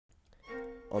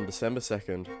On December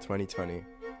 2nd, 2020,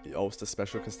 the Ulster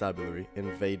Special Constabulary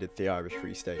invaded the Irish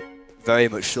Free State. Very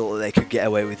much thought that they could get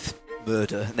away with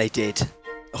murder, and they did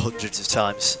hundreds of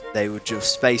times. They would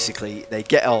just basically, they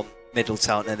get on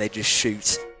Middletown and they just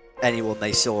shoot anyone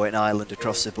they saw in Ireland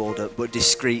across the border, but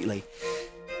discreetly.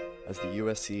 As the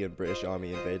USC and British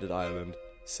Army invaded Ireland,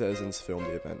 citizens filmed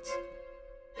the events.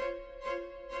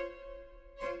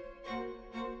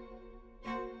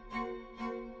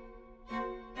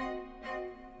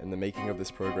 In the making of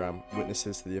this program,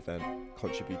 witnesses to the event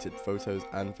contributed photos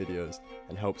and videos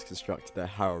and helped construct their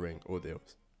harrowing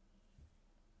ordeals.